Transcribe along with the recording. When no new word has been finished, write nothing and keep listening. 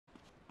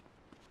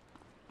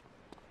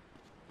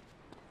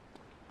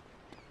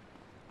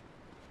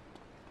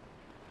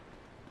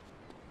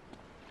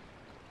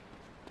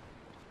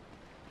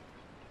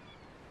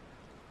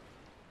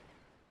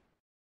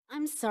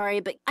I'm sorry,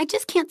 but I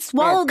just can't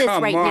swallow this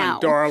right now. Come on,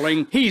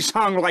 darling. He's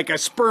hung like a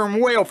sperm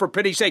whale, for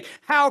pity's sake.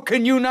 How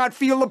can you not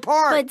feel the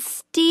part? But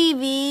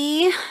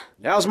Stevie...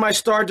 How's my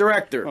star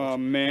director? Oh,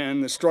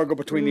 man, the struggle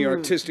between the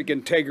artistic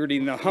integrity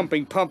and the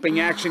humping, pumping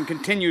action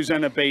continues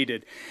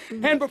unabated.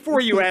 And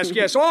before you ask,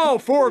 yes, all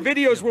 4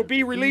 videos will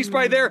be released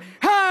by their...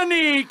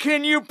 Honey,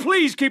 can you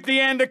please keep the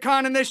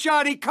Andacon in the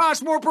shot? He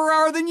costs more per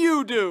hour than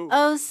you do.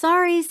 Oh,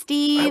 sorry,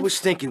 Steve. I was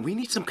thinking, we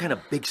need some kind of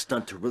big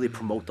stunt to really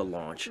promote the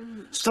launch.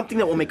 Something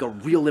that will make a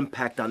real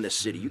impact on this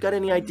city. You got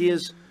any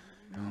ideas?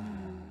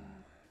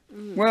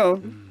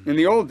 Well, in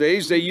the old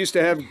days, they used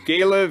to have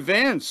gala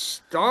events,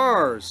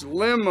 stars,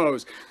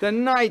 limos, the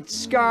night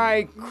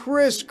sky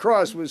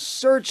crisscross with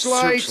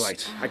searchlights.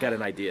 Searchlights. I got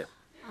an idea.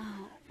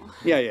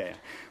 Yeah.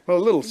 Well,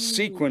 little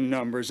sequin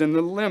numbers and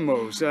the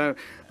limos.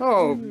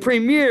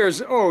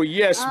 Premieres. Oh,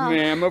 yes,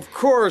 ma'am. Of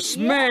course,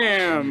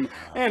 ma'am.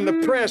 And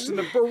the press and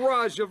the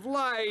barrage of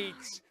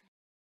lights.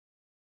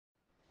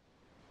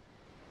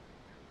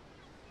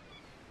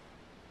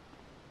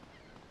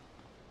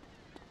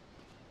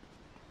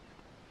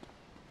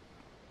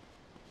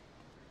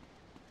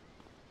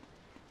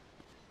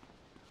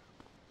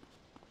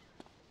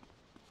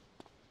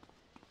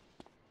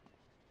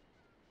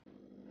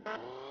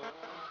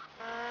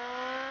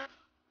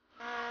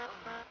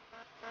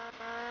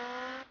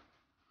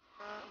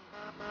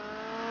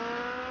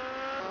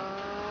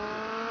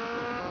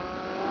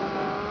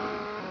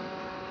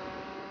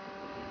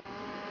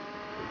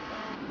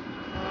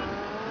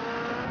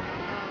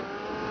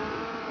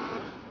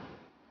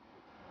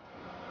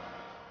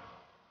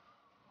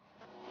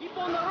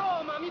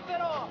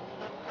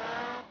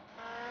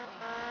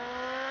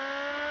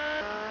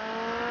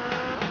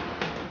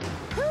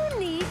 Who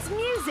needs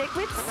music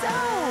with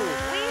soul?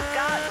 We've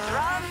got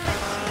drum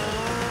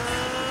machines.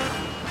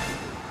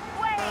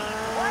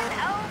 Wave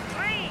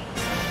 103.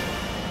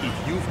 If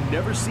you've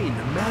never seen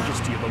the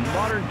majesty of a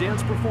modern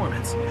dance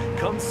performance,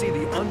 come see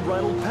the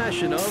unbridled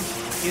passion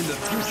of In the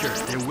Future,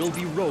 There Will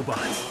Be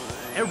Robots.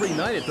 Every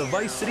night at the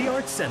Vice City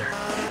Arts Center,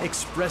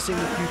 expressing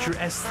the future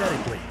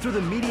aesthetically through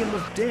the medium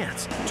of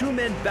dance. 2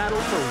 men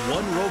battle for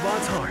one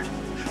robot's heart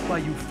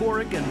by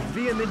euphoric and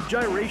vehement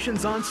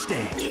gyrations on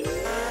stage.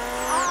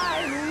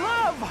 I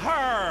love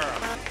her!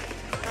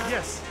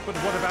 Yes, but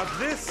what about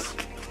this?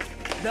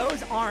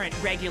 Those aren't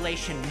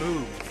regulation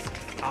moves.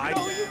 I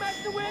know you meant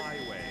to win! My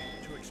way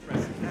to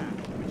express that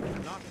which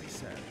cannot be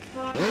said.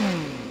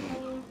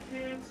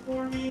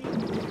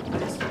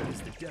 This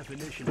is the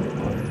definition of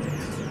modern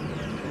dance.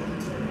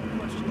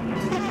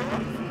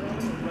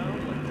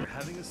 Around like they're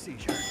having a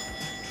seizure.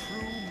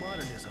 True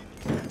modernism.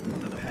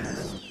 The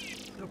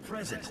past, the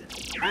present,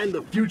 and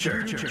the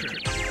future.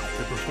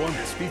 The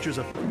performance features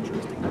a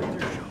futuristic laser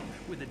show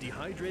with a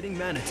dehydrating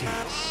manatee.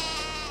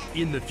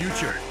 In the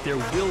future, there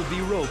will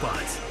be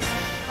robots.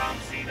 Come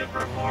see the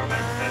performance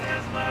that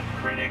has left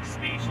critics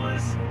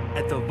speechless.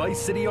 At the Vice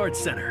City Arts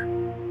Center.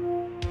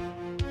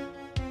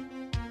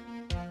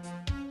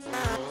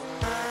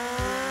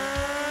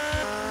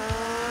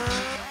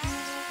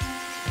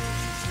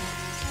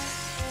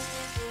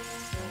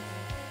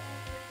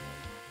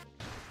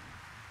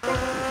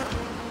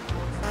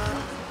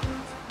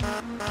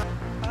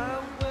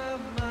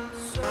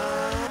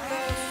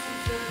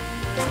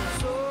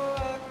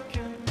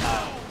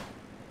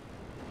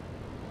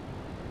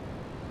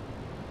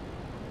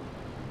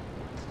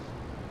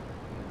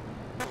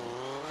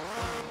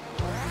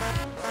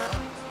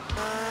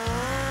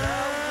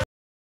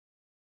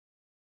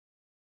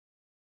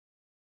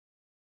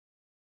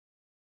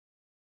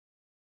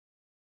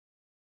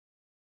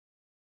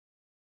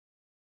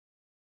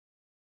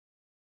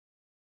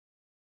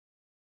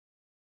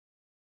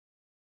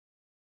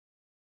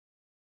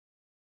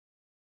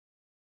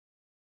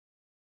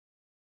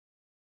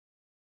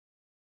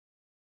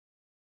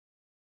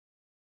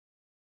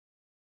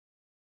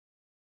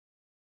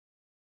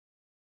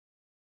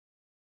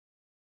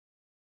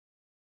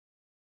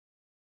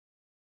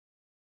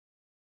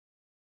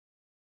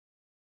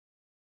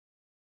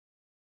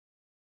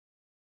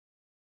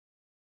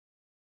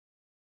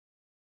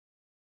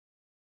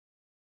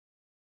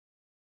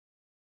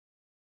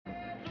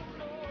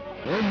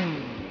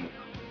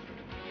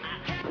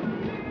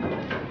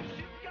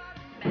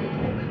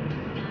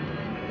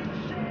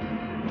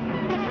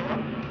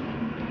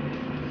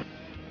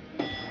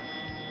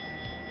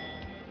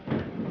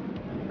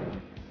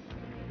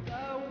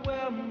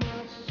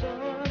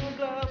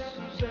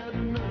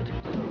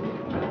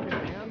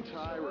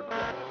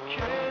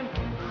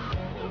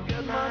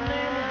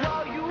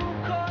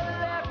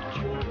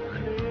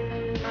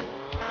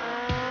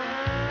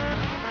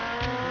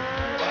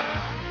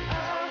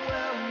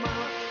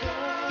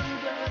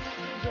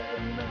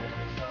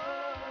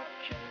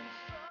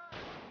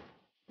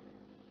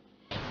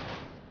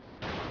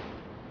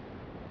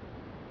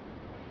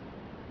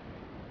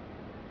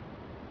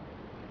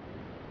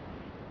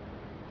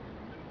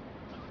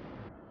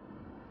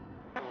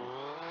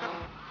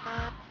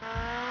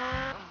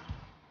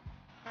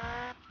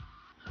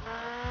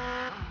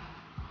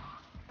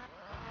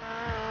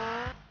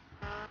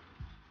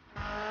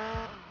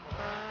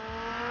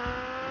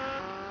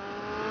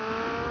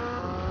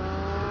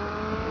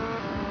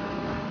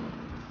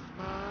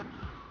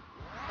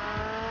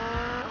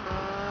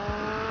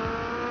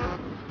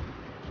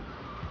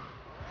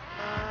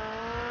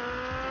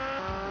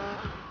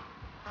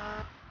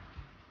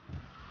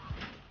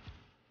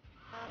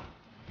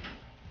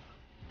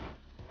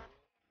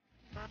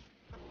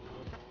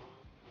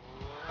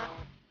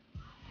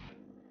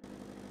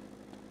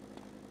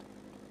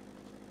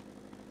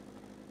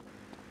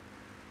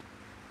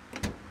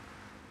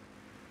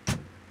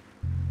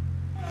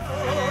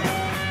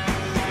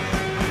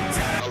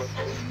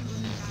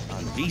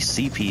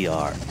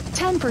 VCPR.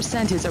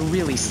 10% is a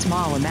really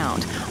small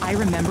amount. I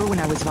remember when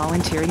I was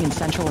volunteering in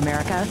Central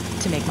America,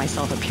 to make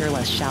myself appear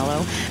less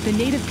shallow, the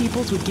native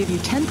peoples would give you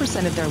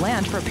 10% of their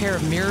land for a pair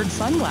of mirrored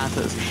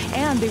sunglasses.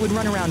 And they would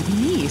run around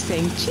me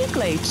saying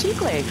chicle,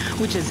 chicle,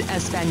 which is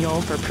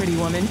Espanol for pretty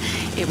woman.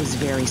 It was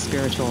very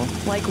spiritual,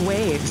 like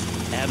waves.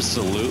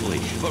 Absolutely.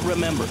 But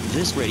remember,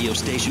 this radio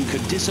station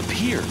could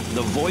disappear.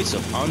 The voice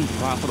of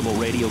unprofitable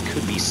radio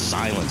could be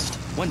silenced.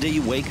 One day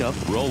you wake up,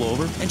 roll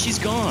over, and she's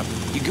gone.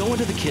 You go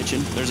into the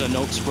kitchen, there's a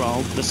note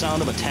scrawled, the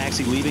sound of a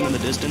taxi leaving in the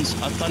distance,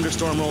 a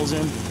thunderstorm rolls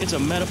in. It's a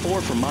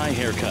metaphor for my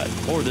haircut,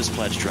 or this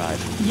pledge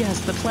drive. Yes,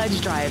 the pledge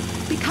drive.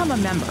 Become a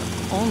member.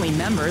 Only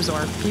members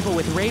or people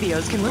with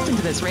radios can listen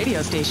to this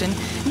radio station.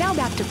 Now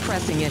back to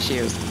pressing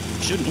issues.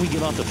 Shouldn't we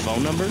give out the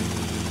phone number?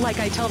 Like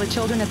I tell the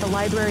children at the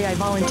library I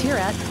volunteer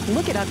at,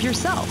 look it up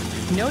yourself.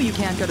 No, you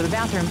can't go to the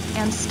bathroom,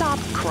 and stop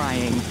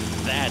crying.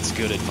 That's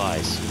good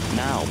advice.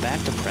 Now,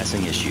 back to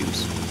pressing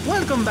issues.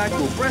 Welcome back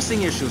to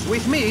Pressing Issues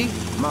with me,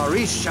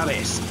 Maurice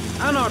Chavez.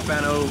 On our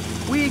panel,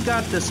 we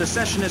got the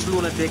secessionist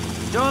lunatic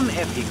John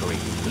F. Hickory,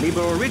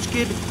 liberal rich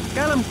kid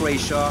Callum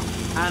Grayshaw,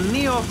 and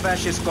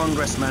neo-fascist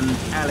congressman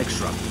Alex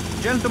Shrub.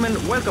 Gentlemen,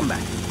 welcome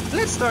back.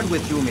 Let's start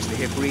with you, Mr.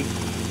 Hickory.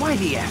 Why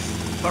the F?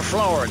 For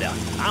Florida.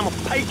 I'm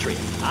a patriot.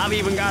 I've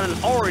even got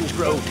an orange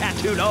grove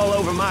tattooed all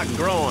over my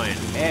groin.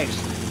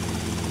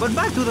 Excellent. But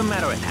back to the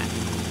matter at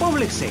hand.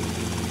 Public safety.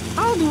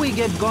 How do we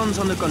get guns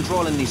under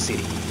control in this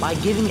city? By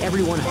giving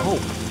everyone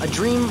hope, a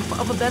dream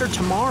of a better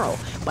tomorrow,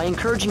 by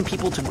encouraging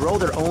people to grow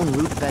their own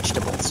root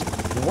vegetables.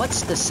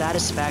 What's the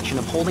satisfaction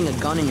of holding a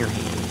gun in your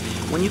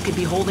hand when you could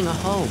be holding a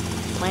hoe,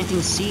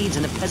 planting seeds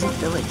in a peasant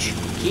village?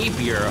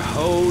 Keep your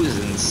hoes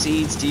and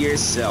seeds to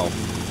yourself.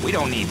 We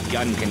don't need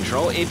gun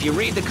control. If you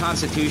read the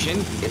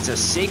Constitution, it's a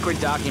sacred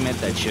document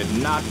that should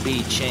not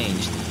be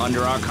changed.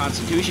 Under our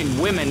Constitution,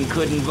 women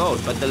couldn't vote,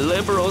 but the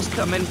liberals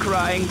come in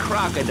crying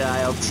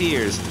crocodile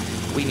tears.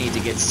 We need to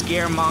get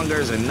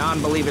scaremongers and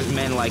non-believers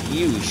men like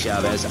you,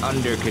 Chavez,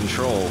 under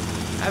control.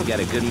 I've got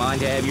a good mind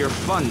to have your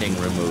funding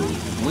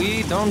removed.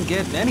 We don't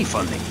get any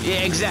funding.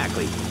 Yeah,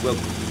 exactly. Well,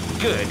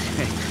 good.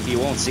 You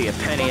won't see a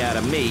penny out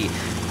of me.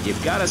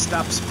 You've got to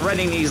stop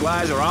spreading these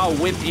lies or I'll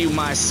whip you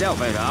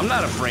myself. And I'm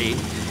not afraid.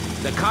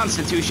 The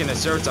Constitution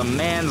asserts a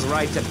man's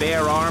right to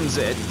bear arms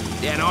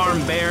and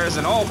armed bears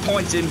and all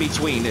points in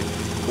between.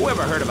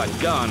 Whoever heard of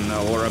a gun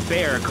or a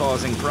bear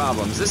causing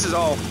problems? This is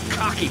all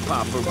cocky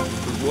pop or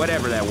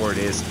whatever that word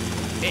is.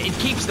 It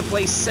keeps the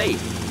place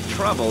safe.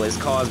 Trouble is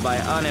caused by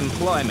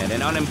unemployment,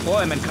 and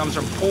unemployment comes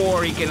from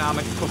poor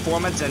economic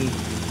performance and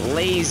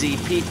lazy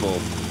people.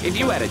 If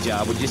you had a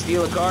job, would you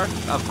steal a car?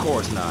 Of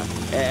course not.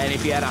 And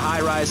if you had a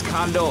high-rise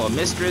condo, a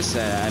mistress,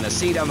 and a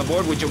seat on the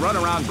board, would you run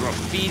around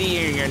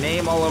graffitiing your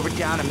name all over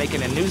town and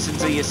making a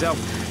nuisance of yourself,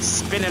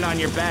 spinning on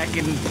your back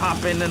and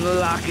popping and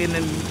locking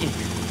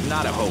and...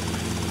 Not a hope.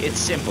 It's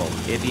simple.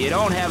 If you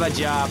don't have a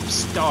job,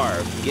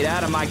 starve. Get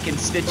out of my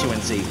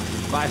constituency.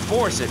 By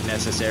force if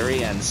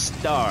necessary, and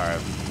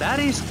starve. That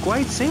is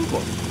quite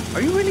simple.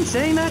 Are you really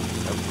saying that?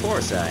 Of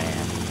course I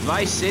am.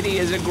 Vice City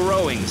is a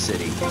growing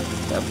city.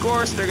 Of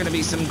course, there are going to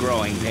be some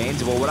growing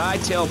pains, but what I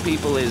tell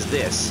people is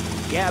this.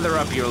 Gather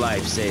up your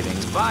life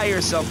savings, buy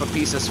yourself a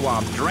piece of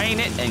swamp, drain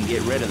it, and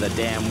get rid of the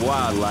damn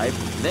wildlife.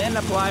 Then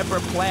apply for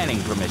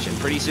planning permission.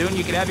 Pretty soon,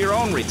 you can have your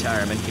own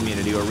retirement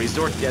community or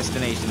resort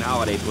destination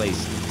holiday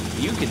place.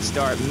 You can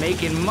start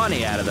making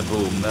money out of the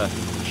boom. The